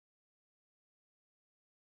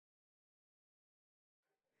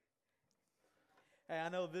Hey, I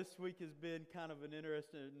know this week has been kind of an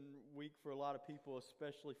interesting week for a lot of people,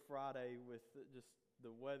 especially Friday with just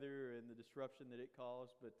the weather and the disruption that it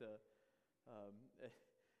caused. Um,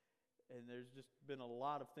 and there's just been a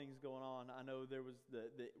lot of things going on. I know there was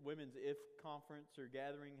the Women's IF conference or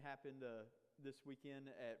gathering happened this weekend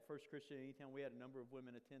at First Christian Anytown. We had a number of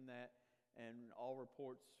women attend that, and all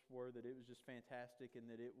reports were that it was just fantastic and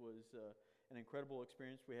that it was an incredible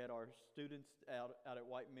experience. We had our students out at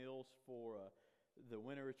White Mills for the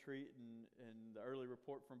winter retreat, and the early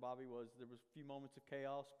report from Bobby was there was a few moments of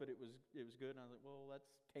chaos, but it was good. And I was like, well,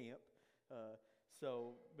 that's camp.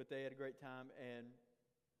 But they had a great time,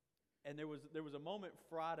 and there was a moment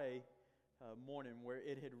Friday morning where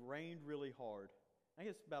it had rained really hard. I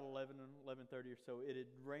guess about 11:30 or so. It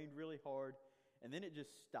had rained really hard, and then it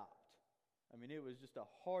just stopped. I mean, it was just a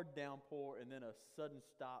hard downpour, and then a sudden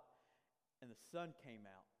stop, and the sun came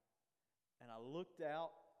out. And I looked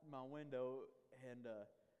out my window, and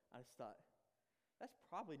I just thought, that's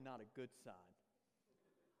probably not a good sign.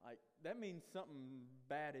 Like, that means something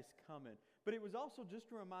bad is coming. But it was also just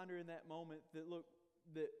a reminder in that moment that, look,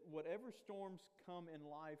 that whatever storms come in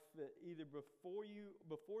life, that either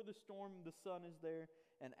before the storm, the sun is there,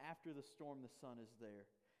 and after the storm, the sun is there.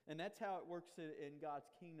 And that's how it works in God's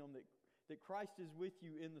kingdom, that Christ is with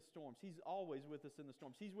you in the storms. He's always with us in the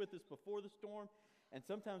storms. He's with us before the storm, and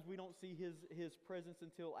sometimes we don't see His presence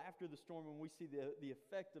until after the storm when we see the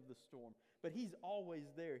effect of the storm. But He's always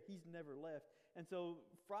there. He's never left. And so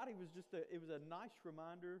Friday was it was a nice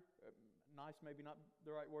reminder, nice maybe not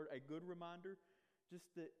the right word, a good reminder, just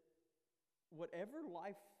that whatever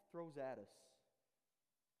life throws at us,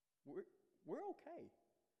 we're okay.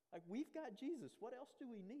 Like, we've got Jesus. What else do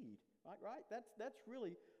we need? Right? That's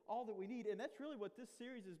really all that we need. And that's really what this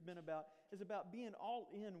series has been about, is about being all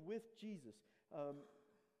in with Jesus.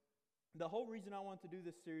 The whole reason I wanted to do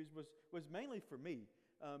this series was mainly for me,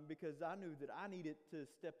 because I knew that I needed to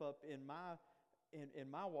step up in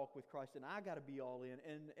my walk with Christ, and I got to be all in.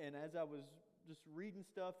 And as I was just reading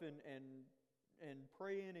stuff and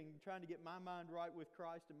praying and trying to get my mind right with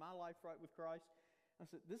Christ and my life right with Christ, I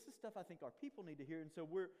said, this is stuff I think our people need to hear. And so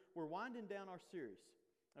we're winding down our series.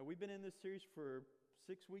 We've been in this series for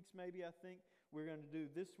 6 weeks maybe, I think. We're going to do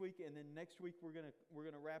this week, and then next week we're going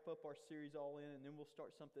to wrap up our series all in, and then we'll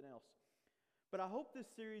start something else. But I hope this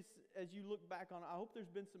series, as you look back on it, I hope there's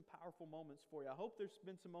been some powerful moments for you. I hope there's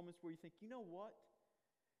been some moments where you think, you know what?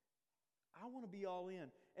 I want to be all in.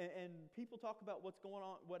 And people talk about what's going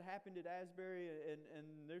on, what happened at Asbury, and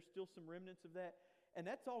there's still some remnants of that. And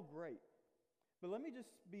that's all great. But let me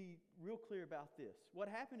just be real clear about this. What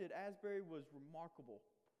happened at Asbury was remarkable,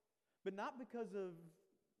 but not because of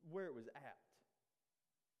where it was at.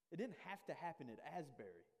 It didn't have to happen at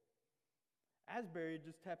Asbury. Asbury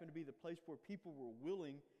just happened to be the place where people were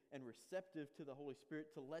willing and receptive to the Holy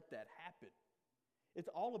Spirit to let that happen. It's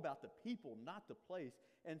all about the people, not the place.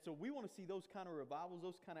 And so we want to see those kind of revivals,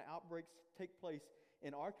 those kind of outbreaks take place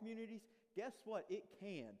in our communities. Guess what? It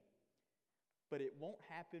can. But it won't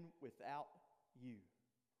happen without you.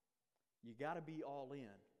 You got to be all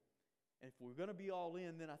in. And if we're going to be all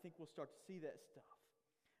in, then I think we'll start to see that stuff.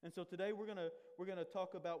 And so today we're going to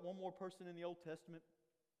talk about one more person in the Old Testament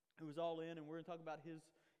who was all in, and we're going to talk about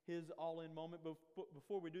his all in moment. But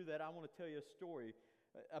before we do that, I want to tell you a story.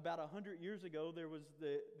 About 100 years ago, there was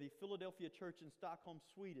the Philadelphia Church in Stockholm,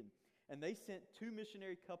 Sweden, and they sent 2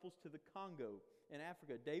 missionary couples to the Congo in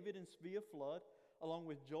Africa, David and Svea Flood, along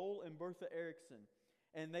with Joel and Bertha Erickson.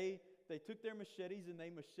 And they took their machetes and they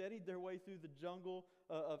macheted their way through the jungle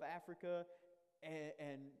of Africa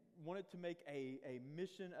and wanted to make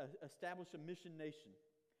establish a mission nation.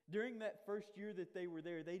 During that first year that they were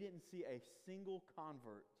there, they didn't see a single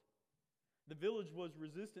convert. The village was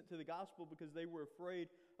resistant to the gospel because they were afraid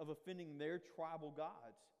of offending their tribal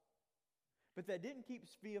gods. But that didn't keep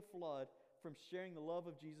Svea Flood from sharing the love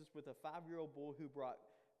of Jesus with a 5-year-old boy who brought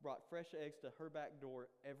fresh eggs to her back door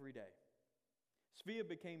every day. Svea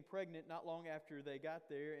became pregnant not long after they got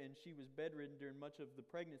there, and she was bedridden during much of the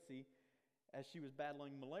pregnancy as she was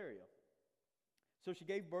battling malaria. So she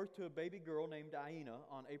gave birth to a baby girl named Aina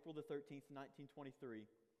on April the 13th, 1923,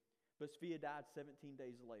 but Svea died 17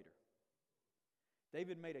 days later.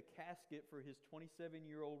 David made a casket for his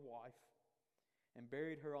 27-year-old wife and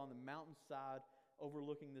buried her on the mountainside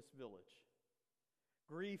overlooking this village.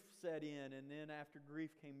 Grief set in, and then after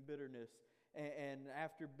grief came bitterness, and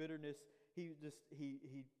after bitterness, he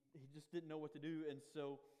just didn't know what to do, and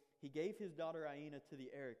so he gave his daughter Aina to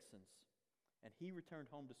the Ericksons, and he returned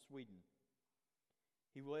home to Sweden.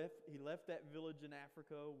 He left that village in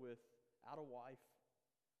Africa without a wife,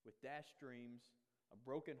 with dashed dreams, a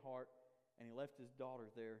broken heart, and he left his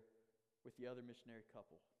daughter there with the other missionary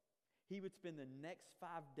couple. He would spend the next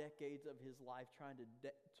 5 decades of his life trying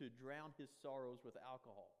to drown his sorrows with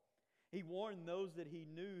alcohol. He warned those that he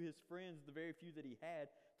knew, his friends, the very few that he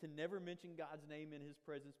had, to never mention God's name in his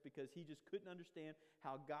presence because he just couldn't understand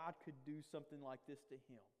how God could do something like this to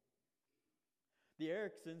him. The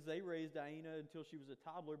Ericksons, they raised Aina until she was a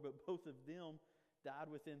toddler, but both of them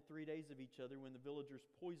died within 3 days of each other when the villagers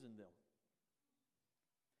poisoned them.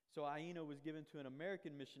 So Aina was given to an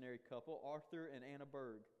American missionary couple, Arthur and Anna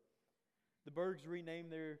Berg. The Bergs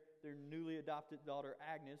renamed their newly adopted daughter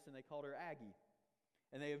Agnes, and they called her Aggie.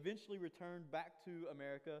 And they eventually returned back to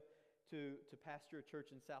America to pastor a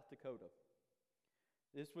church in South Dakota.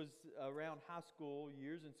 This was around high school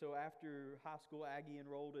years, and so after high school, Aggie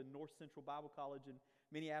enrolled in North Central Bible College in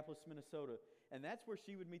Minneapolis, Minnesota. And that's where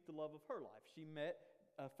she would meet the love of her life. She met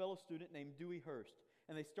a fellow student named Dewey Hurst.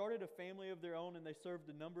 And they started a family of their own, and they served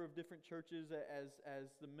a number of different churches as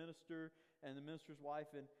the minister and the minister's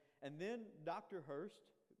wife. And then Dr. Hurst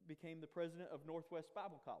became the president of Northwest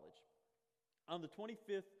Bible College. On the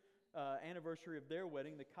 25th anniversary of their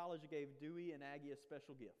wedding, the college gave Dewey and Aggie a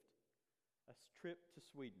special gift, a trip to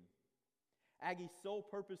Sweden. Aggie's sole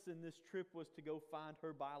purpose in this trip was to go find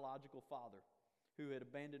her biological father, who had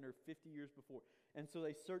abandoned her 50 years before. And so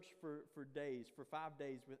they searched for days, for 5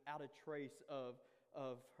 days, without a trace of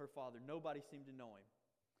her father. Nobody seemed to know him.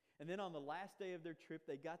 And then on the last day of their trip,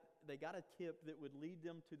 they got a tip that would lead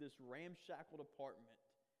them to this ramshackled apartment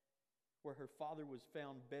where her father was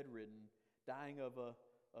found bedridden, dying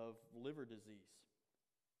of liver disease.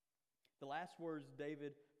 The last words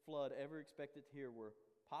David Flood ever expected to hear were,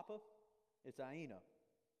 "Papa, it's Aina."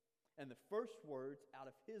 And the first words out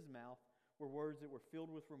of his mouth were words that were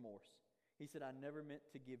filled with remorse. He said, "I never meant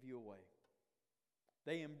to give you away."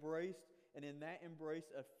 They embraced, and in that embrace,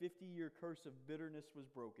 a 50-year curse of bitterness was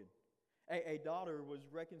broken. A daughter was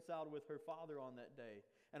reconciled with her father on that day,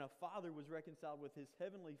 and a father was reconciled with his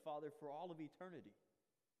heavenly Father for all of eternity.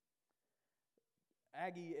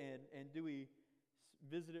 Aggie and Dewey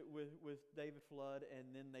visited with David Flood,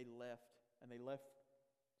 and then they left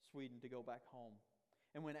Sweden to go back home.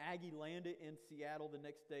 And when Aggie landed in Seattle the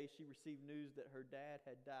next day, she received news that her dad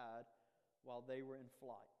had died while they were in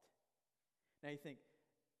flight. Now you think,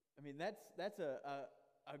 that's a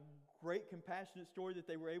great, compassionate story that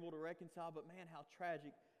they were able to reconcile, but man, how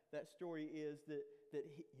tragic that story is that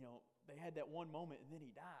he, they had that one moment and then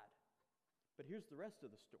he died. But here's the rest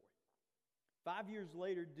of the story. 5 years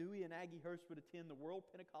later, Dewey and Aggie Hurst would attend the World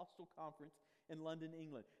Pentecostal Conference in London,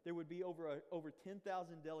 England. There would be over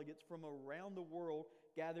 10,000 delegates from around the world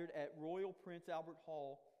gathered at Royal Prince Albert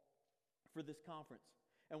Hall for this conference.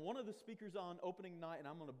 And one of the speakers on opening night, and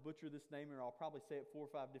I'm going to butcher this name, or I'll probably say it 4 or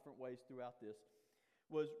 5 different ways throughout this,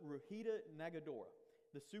 was Ruhita Nagadora,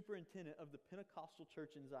 the superintendent of the Pentecostal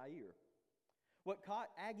church in Zaire. What caught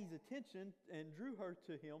Aggie's attention and drew her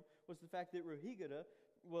to him was the fact that Ruhita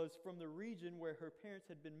was from the region where her parents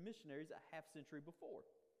had been missionaries a half-century before.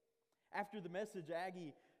 After the message,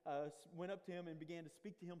 Aggie went up to him and began to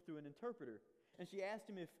speak to him through an interpreter. And she asked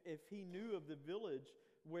him if he knew of the village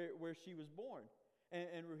where she was born.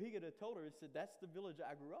 And Ruhita told her, said, "That's the village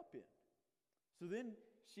I grew up in." So then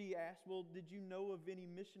she asked, "Well, did you know of any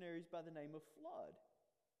missionaries by the name of Flood?"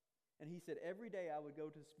 And he said, "Every day I would go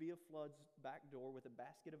to Svea Flood's back door with a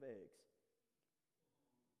basket of eggs.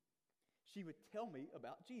 She would tell me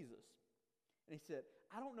about Jesus." And he said,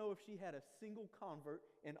 "I don't know if she had a single convert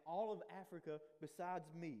in all of Africa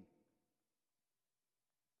besides me."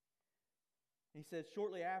 And he said,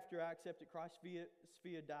 "Shortly after I accepted Christ,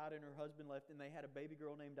 Svea died and her husband left, and they had a baby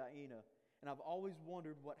girl named Aina. And I've always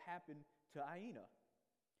wondered what happened to Aina."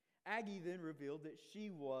 Aggie then revealed that she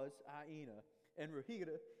was Aina. And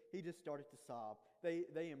Ruhita, he just started to sob.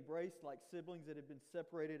 They embraced like siblings that had been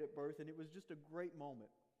separated at birth, and it was just a great moment.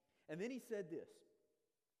 And then he said this.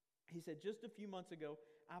 He said, "Just a few months ago,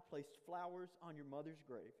 I placed flowers on your mother's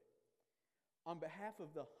grave. On behalf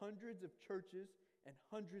of the hundreds of churches and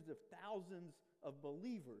hundreds of thousands of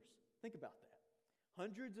believers," think about that,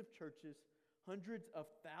 hundreds of churches, hundreds of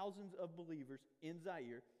thousands of believers in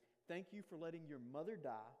Zaire, "thank you for letting your mother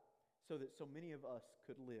die so that so many of us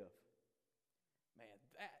could live." Man,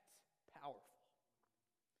 that's powerful.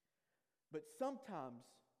 But sometimes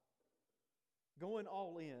going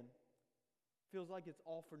all in feels like it's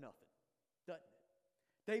all for nothing, doesn't it?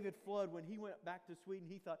 David Flood, when he went back to Sweden,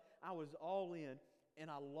 he thought, "I was all in and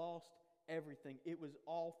I lost everything. It was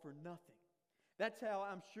all for nothing." That's how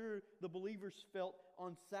I'm sure the believers felt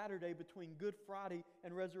on Saturday between Good Friday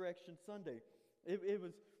and Resurrection Sunday. It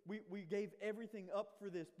was we gave everything up for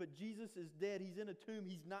this, but Jesus is dead. He's in a tomb.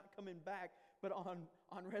 He's not coming back. But on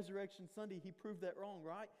Resurrection Sunday, He proved that wrong,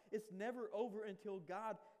 right? It's never over until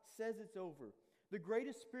God says it's over. The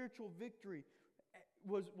greatest spiritual victory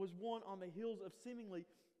was won on the heels of seemingly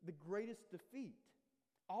the greatest defeat.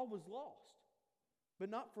 All was lost, but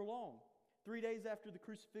not for long. 3 days after the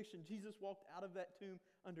crucifixion, Jesus walked out of that tomb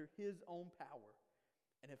under His own power.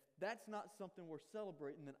 And if that's not something worth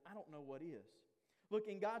celebrating, then I don't know what is. Look,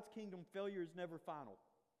 in God's kingdom, failure is never final.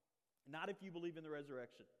 Not if you believe in the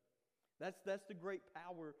resurrection. That's the great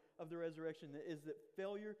power of the resurrection, is that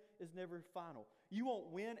failure is never final. You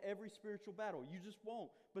won't win every spiritual battle. You just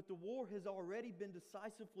won't. But the war has already been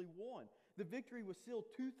decisively won. The victory was sealed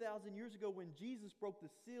 2,000 years ago when Jesus broke the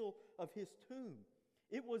seal of His tomb.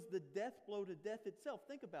 It was the death blow to death itself.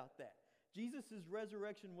 Think about that. Jesus'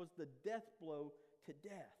 resurrection was the death blow to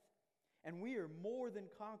death. And we are more than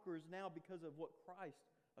conquerors now because of what Christ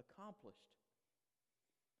accomplished.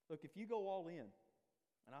 Look, if you go all in,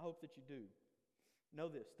 and I hope that you do, know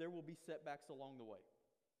this: there will be setbacks along the way.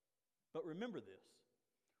 But remember this: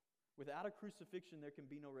 without a crucifixion, there can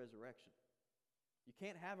be no resurrection. You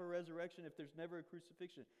can't have a resurrection if there's never a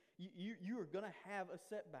crucifixion. You are going to have a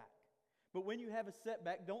setback. But when you have a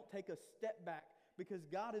setback, don't take a step back, because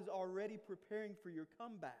God is already preparing for your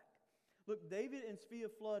comeback. Look, David and Sophia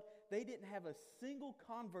Flood, they didn't have a single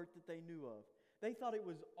convert that they knew of. They thought it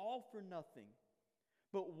was all for nothing.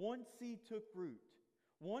 But one seed took root.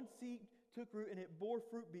 One seed took root, and it bore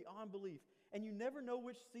fruit beyond belief. And you never know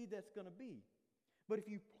which seed that's going to be. But if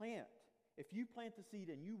you plant the seed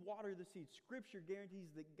and you water the seed, Scripture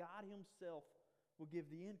guarantees that God Himself will give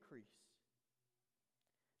the increase.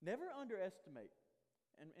 Never underestimate,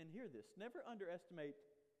 and hear this, never underestimate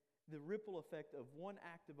the ripple effect of one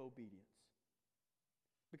act of obedience.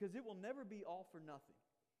 Because it will never be all for nothing.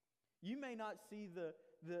 You may not see the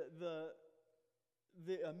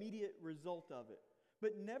immediate result of it,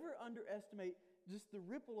 but never underestimate just the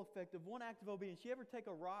ripple effect of one act of obedience. You ever take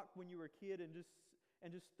a rock when you were a kid and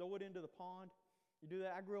just throw it into the pond? You do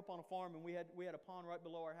that? I grew up on a farm, and we had a pond right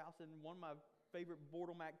below our house, and one of my favorite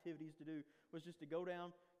boredom activities to do was just to go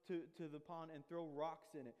down to the pond and throw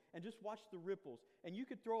rocks in it and just watch the ripples. And you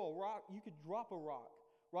could throw a rock, you could drop a rock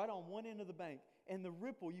right on one end of the bank, and the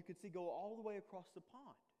ripple you could see go all the way across the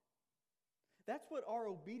pond. That's what our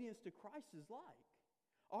obedience to Christ is like.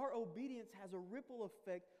 Our obedience has a ripple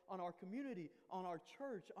effect on our community, on our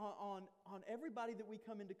church, on everybody that we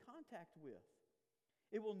come into contact with.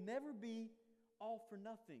 It will never be all for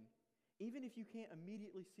nothing, even if you can't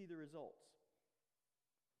immediately see the results.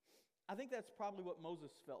 I think that's probably what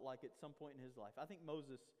Moses felt like at some point in his life. I think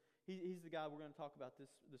Moses, he's the guy we're going to talk about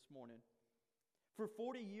this morning. For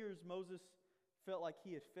 40 years, Moses felt like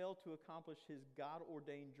he had failed to accomplish his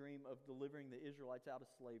God-ordained dream of delivering the Israelites out of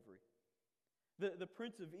slavery. The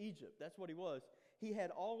Prince of Egypt, that's what he was. He had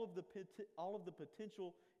all of the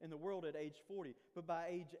potential in the world at age 40, but by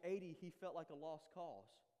age 80, he felt like a lost cause.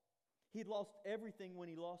 He'd lost everything when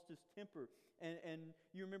he lost his temper. And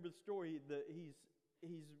you remember the story,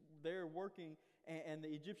 he's there working, and the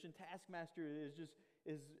Egyptian taskmaster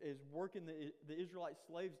is working the Israelite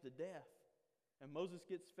slaves to death. And Moses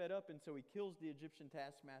gets fed up, and so he kills the Egyptian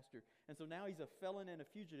taskmaster. And so now he's a felon and a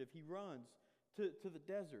fugitive. He runs to the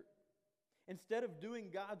desert. Instead of doing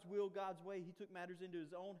God's will, God's way, he took matters into his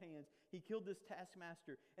own hands. He killed this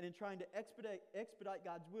taskmaster. And in trying to expedite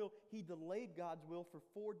God's will, he delayed God's will for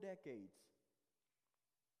 4 decades.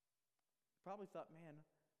 Probably thought, man,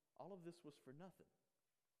 all of this was for nothing.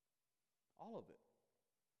 All of it.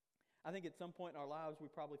 I think at some point in our lives, we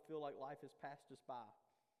probably feel like life has passed us by.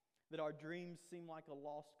 That our dreams seem like a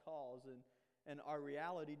lost cause, and our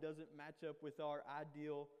reality doesn't match up with our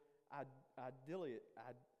ideal. I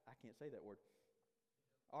can't say that word.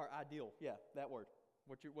 Our ideal, yeah, that word.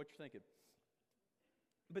 What you're thinking.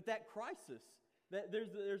 But that crisis, that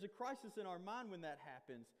there's a crisis in our mind when that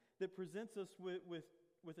happens that presents us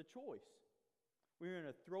with a choice. We're going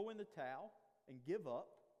to throw in the towel and give up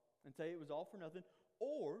and say it was all for nothing,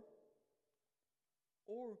 or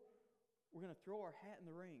we're going to throw our hat in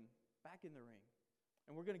the ring, back in the ring,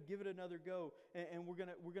 and we're going to give it another go, and we're going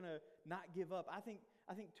to not give up. I think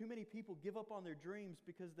too many people give up on their dreams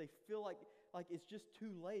because they feel like it's just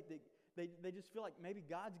too late. They just feel like maybe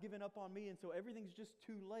God's given up on me, and so everything's just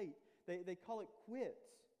too late. They call it quits.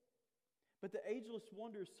 But the ageless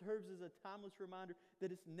wonder serves as a timeless reminder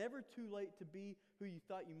that it's never too late to be who you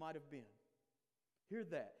thought you might have been. Hear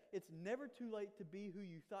that. It's never too late to be who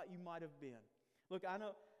you thought you might have been. Look, I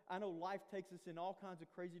know life takes us in all kinds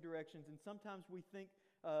of crazy directions, and sometimes we think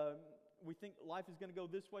we think life is going to go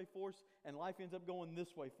this way for us, and life ends up going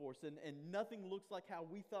this way for us, and nothing looks like how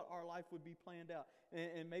we thought our life would be planned out.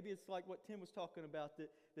 And maybe it's like what Tim was talking about, that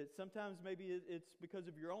sometimes maybe it's because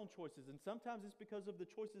of your own choices, and sometimes it's because of the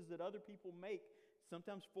choices that other people make,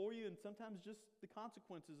 sometimes for you, and sometimes just the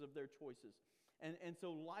consequences of their choices. And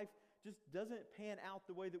so life just doesn't pan out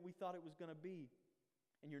the way that we thought it was going to be,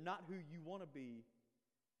 and you're not who you want to be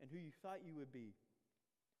and who you thought you would be.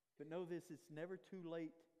 But know this, it's never too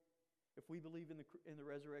late if we believe in the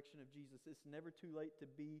resurrection of Jesus. It's never too late to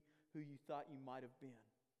be who you thought you might have been.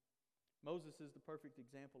 Moses is the perfect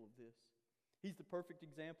example of this. He's the perfect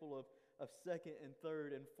example of second and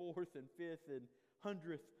third and fourth and fifth and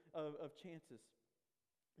hundredth of chances.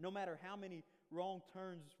 No matter how many wrong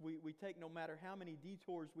turns we take, no matter how many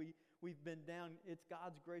detours we've been down, it's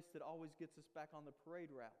God's grace that always gets us back on the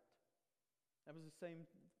parade route. That was the same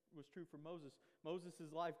was true for Moses.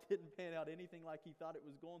 Moses' life didn't pan out anything like he thought it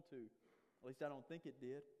was going to. At least I don't think it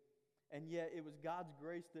did. And yet it was God's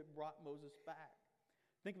grace that brought Moses back.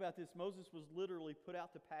 Think about this. Moses was literally put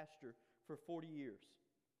out to pasture for 40 years.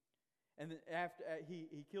 And then after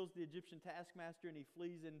he kills the Egyptian taskmaster and he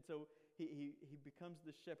flees, and so he becomes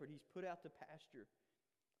the shepherd. He's put out to pasture.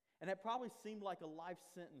 And that probably seemed like a life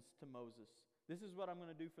sentence to Moses. This is what I'm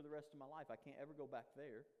going to do for the rest of my life. I can't ever go back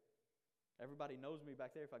there. Everybody knows me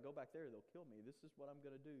back there. If I go back there, they'll kill me. This is what I'm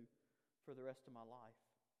going to do for the rest of my life.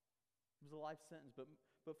 It was a life sentence, but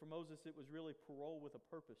for Moses, it was really parole with a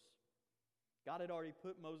purpose. God had already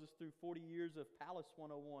put Moses through 40 years of Palace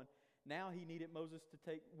 101. Now he needed Moses to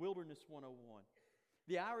take Wilderness 101.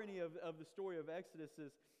 The irony of the story of Exodus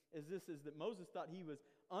is that Moses thought he was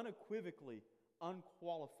unequivocally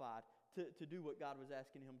unqualified to do what God was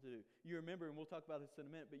asking him to do. You remember, and we'll talk about this in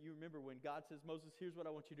a minute, but you remember when God says, Moses, here's what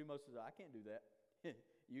I want you to do. Moses says, I can't do that.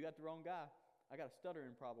 You got the wrong guy. I got a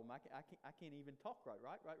stuttering problem. I can't even talk right.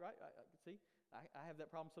 See, I have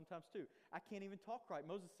that problem sometimes too. I can't even talk right.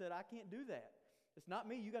 Moses said, I can't do that. It's not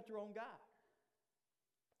me. You got the wrong guy.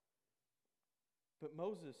 But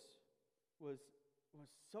Moses was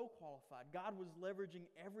so qualified. God was leveraging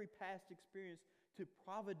every past experience to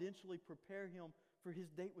providentially prepare him for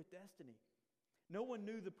his date with destiny. No one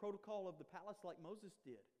knew the protocol of the palace like Moses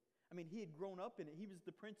did. I mean, he had grown up in it. He was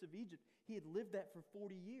the prince of Egypt. He had lived that for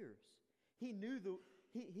 40 years. He knew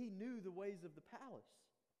the ways of the palace.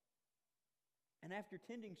 And after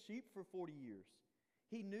tending sheep for 40 years,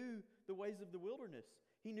 he knew the ways of the wilderness.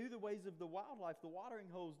 He knew the ways of the wildlife, the watering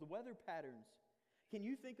holes, the weather patterns. Can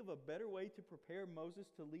you think of a better way to prepare Moses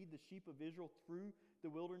to lead the sheep of Israel through the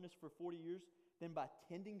wilderness for 40 years than by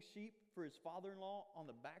tending sheep for his father-in-law on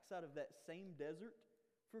the backside of that same desert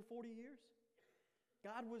for 40 years?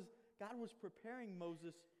 God was preparing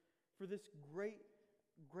Moses for this great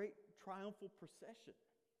triumphal procession.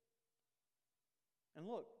 And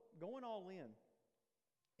look, going all in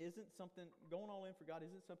for God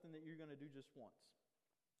isn't something that you're going to do just once.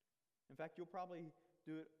 In fact, you'll probably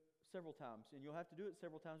do it several times, and you'll have to do it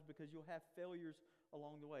several times because you'll have failures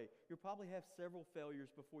along the way. You'll probably have several failures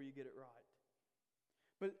before you get it right.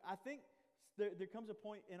 But I think there comes a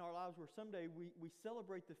point in our lives where someday we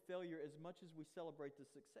celebrate the failure as much as we celebrate the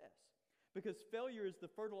success. Because failure is the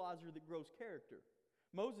fertilizer that grows character.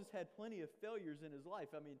 Moses had plenty of failures in his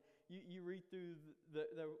life. I mean, you read through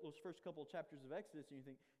those first couple of chapters of Exodus and you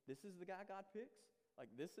think, this is the guy God picks? Like,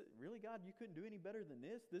 this is, really, God, you couldn't do any better than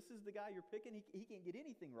this? This is the guy you're picking? He can't get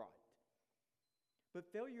anything right. But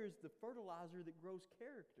failure is the fertilizer that grows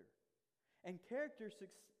character. And character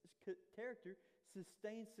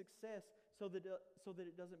sustains success so that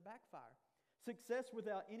it doesn't backfire. Success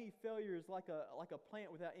without any failure is like a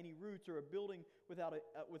plant without any roots, or a building without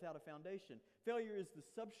a foundation. Failure is the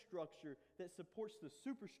substructure that supports the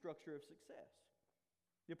superstructure of success.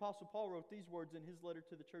 The Apostle Paul wrote these words in his letter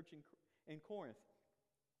to the church in Corinth.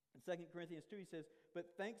 In 2 Corinthians 2, he says,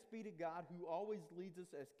 "But thanks be to God who always leads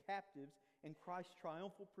us as captives in Christ's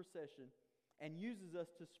triumphal procession and uses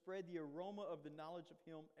us to spread the aroma of the knowledge of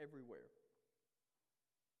Him everywhere."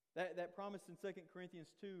 That promise in 2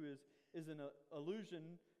 Corinthians 2 is an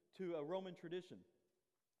allusion to a Roman tradition.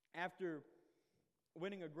 After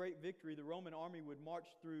winning a great victory, the Roman army would march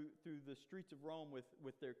through the streets of Rome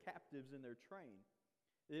with their captives in their train.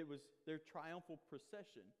 It was their triumphal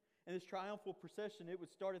procession. And this triumphal procession, it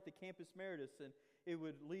would start at the Campus Maritus, and it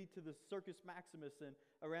would lead to the Circus Maximus and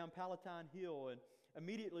around Palatine Hill, and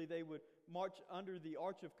immediately they would march under the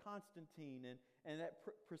Arch of Constantine, and that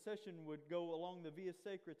procession would go along the Via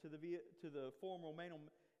Sacra to the Forum Romanum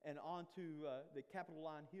and on to the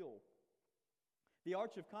Capitoline Hill. The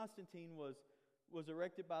Arch of Constantine was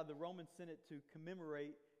erected by the Roman Senate to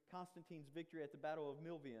commemorate Constantine's victory at the Battle of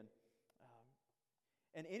Milvian.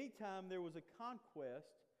 And anytime there was a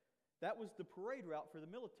conquest, that was the parade route for the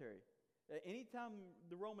military. Anytime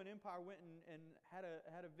the Roman Empire went and had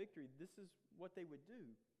a victory, this is what they would do.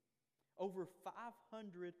 Over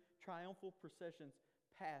 500 triumphal processions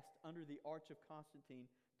passed under the Arch of Constantine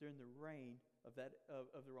during the reign of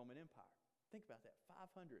the Roman Empire. Think about that,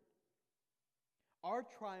 500. Our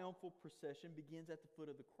triumphal procession begins at the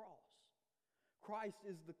foot of the cross. Christ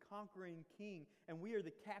is the conquering king, and we are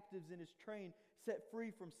the captives in his train, set free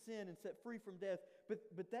from sin and set free from death. But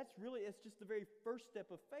it's just the very first step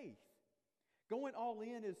of faith. Going all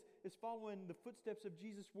in is following the footsteps of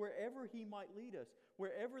Jesus wherever he might lead us,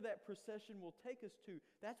 wherever that procession will take us to.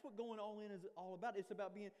 That's what going all in is all about. It's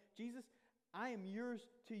about being, Jesus, I am yours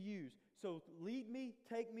to use. So lead me,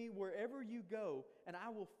 take me wherever you go, and I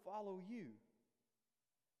will follow you.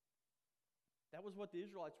 That was what the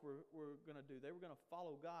Israelites were going to do. They were going to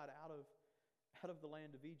follow God out of the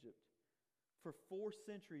land of Egypt. For 4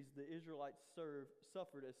 centuries, the Israelites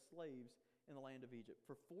suffered as slaves in the land of Egypt.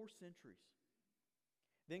 For 4 centuries.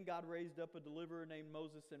 Then God raised up a deliverer named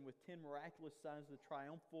Moses, and with 10 miraculous signs, the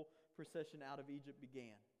triumphal procession out of Egypt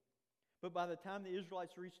began. But by the time the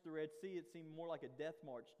Israelites reached the Red Sea, it seemed more like a death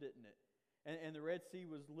march, didn't it? And the Red Sea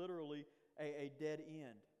was literally a dead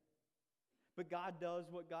end. But God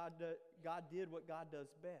did what God does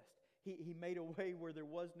best. He made a way where there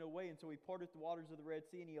was no way, and so he parted the waters of the Red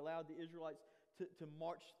Sea, and he allowed the Israelites to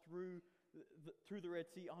march through the Red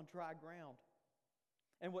Sea on dry ground.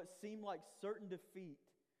 And what seemed like certain defeat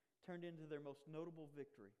turned into their most notable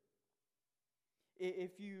victory.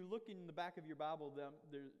 If you look in the back of your Bible,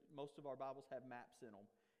 most of our Bibles have maps in them,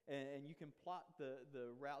 and you can plot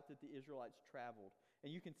the route that the Israelites traveled.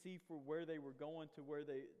 And you can see for where they were going to where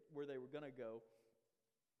they were going to go.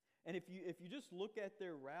 And if you just look at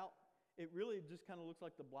their route, it really just kind of looks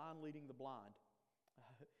like the blind leading the blind.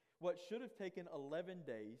 What should have taken 11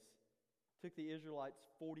 days took the Israelites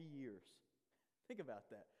 40 years. Think about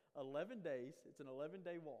that. 11 days, it's an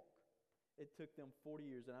 11-day walk. It took them 40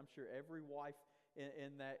 years, and I'm sure every wife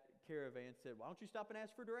in that caravan said, "Why don't you stop and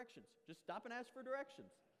ask for directions? Just stop and ask for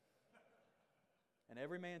directions." And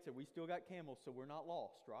every man said, "We still got camels, so we're not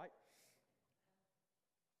lost," right?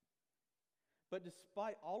 But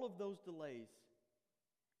despite all of those delays,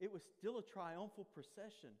 it was still a triumphal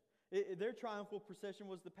procession. Their triumphal procession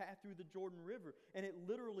was the path through the Jordan River, and it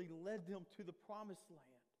literally led them to the Promised Land.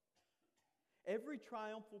 Every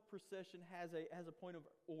triumphal procession has a point of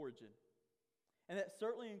origin, and that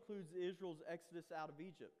certainly includes Israel's exodus out of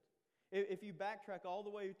Egypt. If you backtrack all the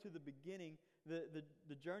way to the beginning,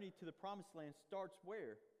 the journey to the Promised Land starts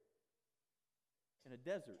where? In a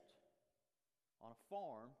desert, on a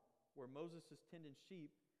farm where Moses is tending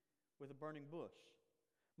sheep with a burning bush.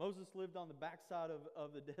 Moses lived on the backside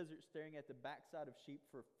of the desert, staring at the backside of sheep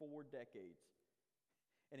for 4 decades.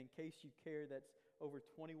 And in case you care, that's over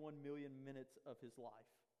 21 million minutes of his life.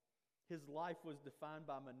 His life was defined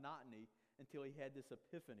by monotony until he had this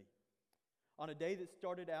epiphany. On a day that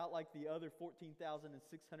started out like the other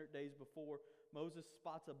 14,600 days before, Moses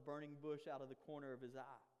spots a burning bush out of the corner of his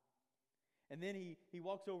eye. And then he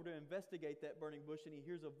walks over to investigate that burning bush, and he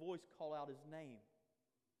hears a voice call out his name.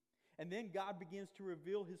 And then God begins to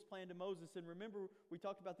reveal his plan to Moses. And remember, we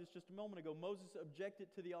talked about this just a moment ago. Moses objected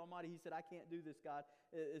to the Almighty. He said, "I can't do this, God.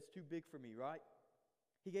 It's too big for me," right?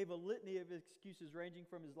 He gave a litany of excuses ranging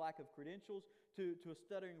from his lack of credentials to a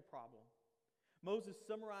stuttering problem. Moses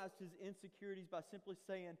summarized his insecurities by simply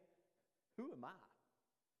saying, "Who am I?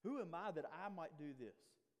 Who am I that I might do this?"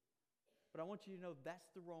 But I want you to know that's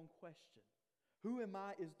the wrong question. Who am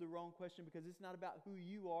I is the wrong question, because it's not about who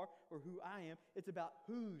you are or who I am. It's about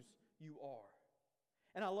whose you are.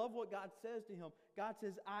 And I love what God says to him. God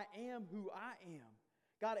says, "I am who I am."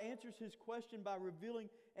 God answers his question by revealing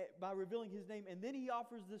his name. And then he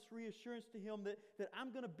offers this reassurance to him that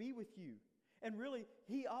I'm going to be with you. And really,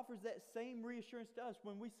 he offers that same reassurance to us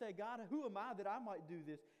when we say, "God, who am I that I might do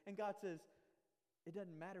this?" And God says, "It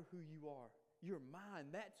doesn't matter who you are. You're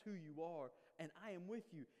mine. That's who you are. And I am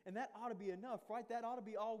with you." And that ought to be enough, right? That ought to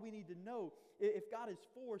be all we need to know. If God is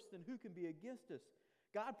for us, then who can be against us?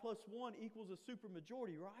 God plus 1 equals a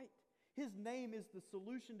supermajority, right? His name is the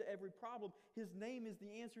solution to every problem. His name is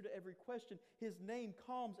the answer to every question. His name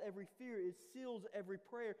calms every fear. It seals every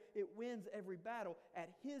prayer. It wins every battle. At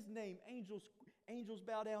his name, angels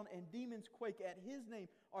bow down and demons quake. At his name,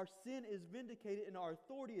 our sin is vindicated and our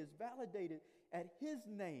authority is validated. At his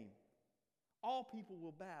name, all people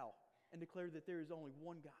will bow and declare that there is only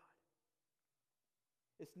one God.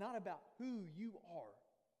 It's not about who you are.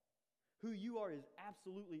 Who you are is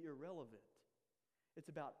absolutely irrelevant. It's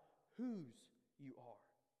about whose you are.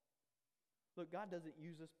 Look, God doesn't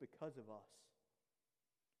use us because of us.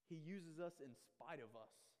 He uses us in spite of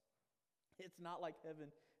us. It's not like heaven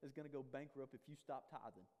is going to go bankrupt if you stop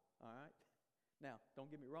tithing. All right? Now, don't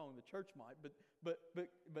get me wrong, the church might,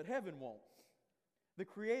 but heaven won't. The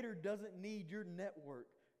Creator doesn't need your network.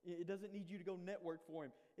 It doesn't need you to go network for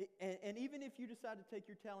Him. And even if you decide to take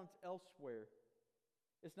your talents elsewhere,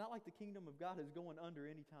 it's not like the kingdom of God is going under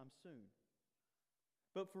anytime soon.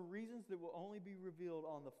 But for reasons that will only be revealed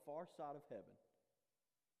on the far side of heaven,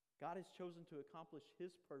 God has chosen to accomplish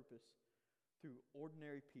His purpose through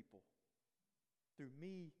ordinary people, through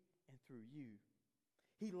me and through you.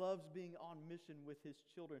 He loves being on mission with His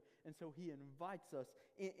children, and so He invites us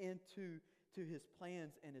into His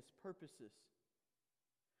plans and His purposes.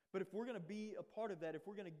 But if we're going to be a part of that, if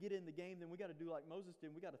we're going to get in the game, then we got to do like Moses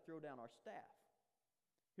did. We got to throw down our staff.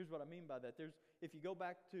 Here's what I mean by that. If you go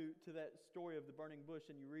back to that story of the burning bush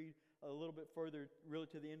and you read a little bit further, really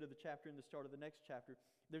to the end of the chapter and the start of the next chapter,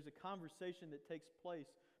 there's a conversation that takes place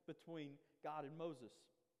between God and Moses.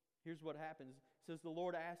 Here's what happens. It says, the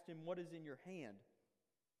Lord asked him, "What is in your hand?"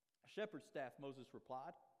 "A shepherd's staff," Moses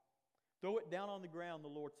replied. "Throw it down on the ground,"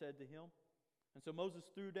 the Lord said to him. And so Moses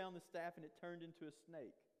threw down the staff and it turned into a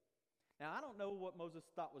snake. Now, I don't know what Moses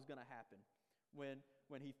thought was going to happen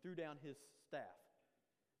when he threw down his staff.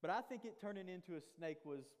 But I think it turning into a snake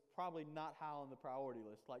was probably not high on the priority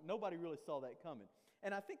list. Like, nobody really saw that coming.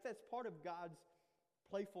 And I think that's part of God's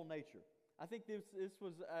playful nature. I think this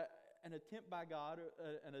was an attempt by God,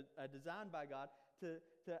 a design by God to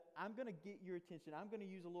I'm going to get your attention. I'm going to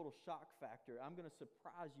use a little shock factor. I'm going to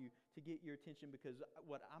surprise you to get your attention because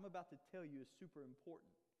what I'm about to tell you is super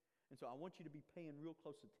important. And so I want you to be paying real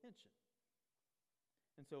close attention.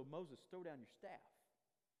 And so Moses, throw down your staff.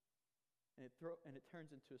 And it turns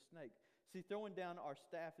into a snake. See, throwing down our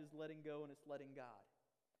staff is letting go and it's letting God.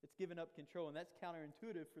 It's giving up control, and that's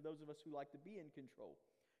counterintuitive for those of us who like to be in control.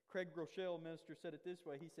 Craig Groeschel, minister, said it this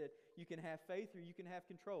way. He said, you can have faith or you can have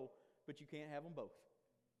control, but you can't have them both.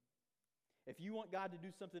 If you want God to do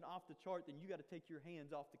something off the chart, then you got to take your hands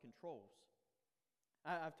off the controls.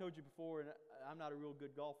 I've told you before, and I'm not a real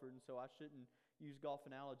good golfer, and so I shouldn't use golf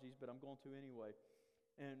analogies, but I'm going to anyway.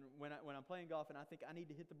 And when I'm playing golf and I think I need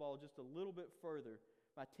to hit the ball just a little bit further,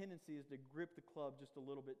 my tendency is to grip the club just a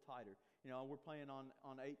little bit tighter. You know, we're playing on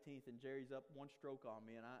 18th and Jerry's up one stroke on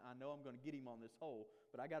me, and I know I'm going to get him on this hole,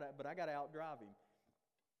 but I got to outdrive him.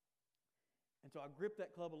 And so I grip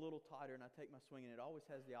that club a little tighter and I take my swing, and it always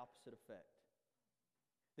has the opposite effect.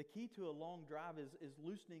 The key to a long drive is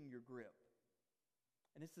loosening your grip.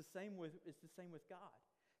 And it's the same with God.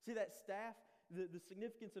 See, that staff, the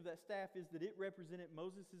significance of that staff is that it represented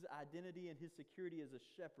Moses' identity and his security as a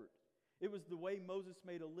shepherd. It was the way Moses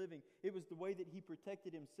made a living. It was the way that he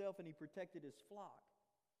protected himself and he protected his flock.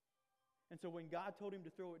 And so when God told him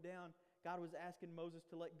to throw it down, God was asking Moses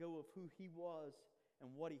to let go of who he was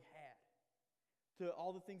and what he had. To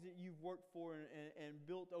all the things that you've worked for and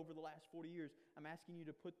built over the last 40 years, I'm asking you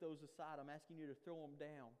to put those aside. I'm asking you to throw them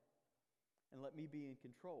down and let me be in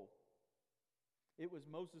control. It was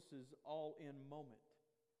Moses' all-in moment.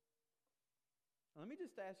 Now, let me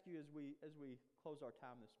just ask you as we close our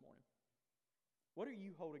time this morning, what are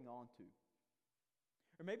you holding on to?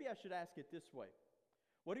 Or maybe I should ask it this way.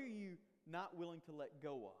 What are you not willing to let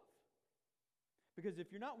go of? Because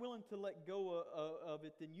if you're not willing to let go of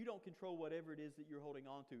it, then you don't control whatever it is that you're holding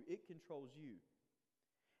on to. It controls you.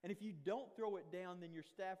 And if you don't throw it down, then your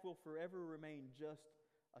staff will forever remain just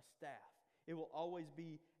a staff. It will always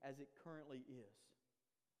be as it currently is.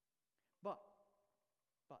 But,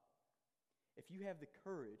 if you have the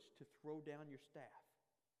courage to throw down your staff,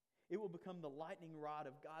 it will become the lightning rod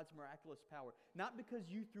of God's miraculous power. Not because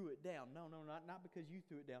you threw it down. No, not because you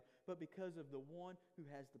threw it down, but because of the one who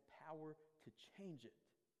has the power to change it.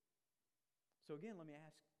 So again, let me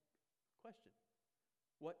ask a question.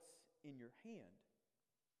 What's in your hand?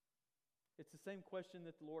 It's the same question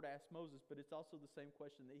that the Lord asked Moses, but it's also the same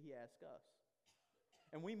question that he asked us.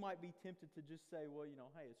 And we might be tempted to just say, well,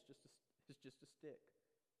 hey, it's just a stick.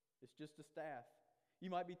 It's just a staff. You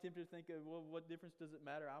might be tempted to think, well, what difference does it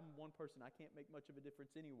matter? I'm one person. I can't make much of a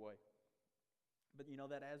difference anyway. But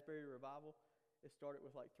that Asbury revival, it started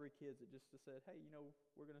with like 3 kids that just said, hey,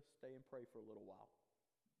 we're going to stay and pray for a little while.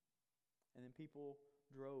 And then people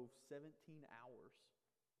drove 17 hours.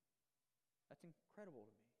 That's incredible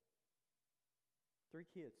to me. 3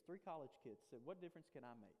 kids, 3 college kids said, what difference can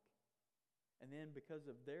I make? And then because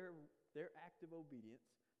of their act of obedience,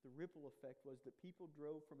 the ripple effect was that people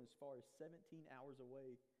drove from as far as 17 hours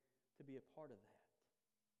away to be a part of that.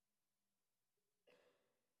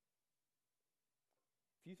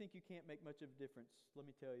 If you think you can't make much of a difference, let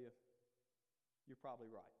me tell you, you're probably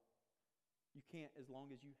right. You can't as long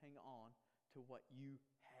as you hang on to what you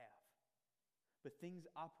have. But things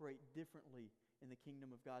operate differently in the kingdom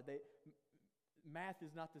of God. Math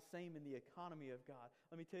is not the same in the economy of God.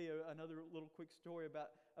 Let me tell you another little quick story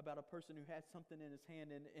about a person who had something in his hand,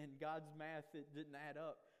 and God's math, it didn't add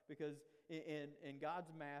up. Because in God's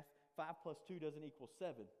math, 5 plus 2 doesn't equal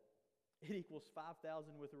 7. It equals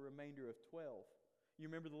 5,000 with a remainder of 12. You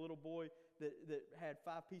remember the little boy that had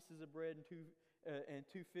 5 pieces of bread and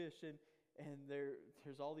two fish, and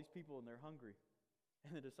there's all these people and they're hungry.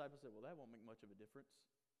 And the disciples said, well, that won't make much of a difference.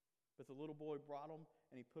 But the little boy brought them,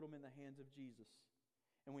 and he put them in the hands of Jesus.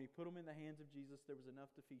 And when he put them in the hands of Jesus, there was enough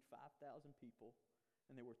to feed 5,000 people,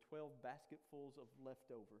 and there were 12 basketfuls of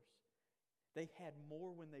leftovers. They had more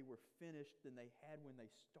when they were finished than they had when they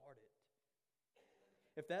started.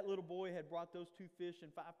 If that little boy had brought those 2 fish and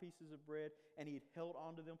 5 pieces of bread, and he had held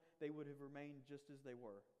onto them, they would have remained just as they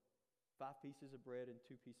were. 5 pieces of bread and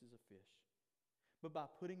 2 pieces of fish. But by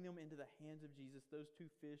putting them into the hands of Jesus, those 2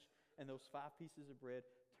 fish and those 5 pieces of bread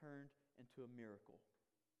turned into a miracle.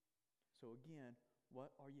 So again,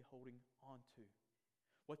 what are you holding on to?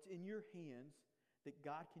 What's in your hands that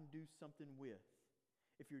God can do something with?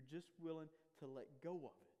 If you're just willing to let go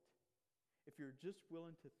of it. If you're just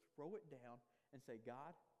willing to throw it down and say,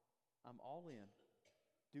 God, I'm all in.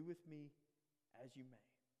 Do with me as you may.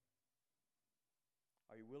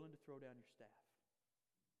 Are you willing to throw down your staff?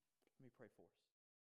 Let me pray for us.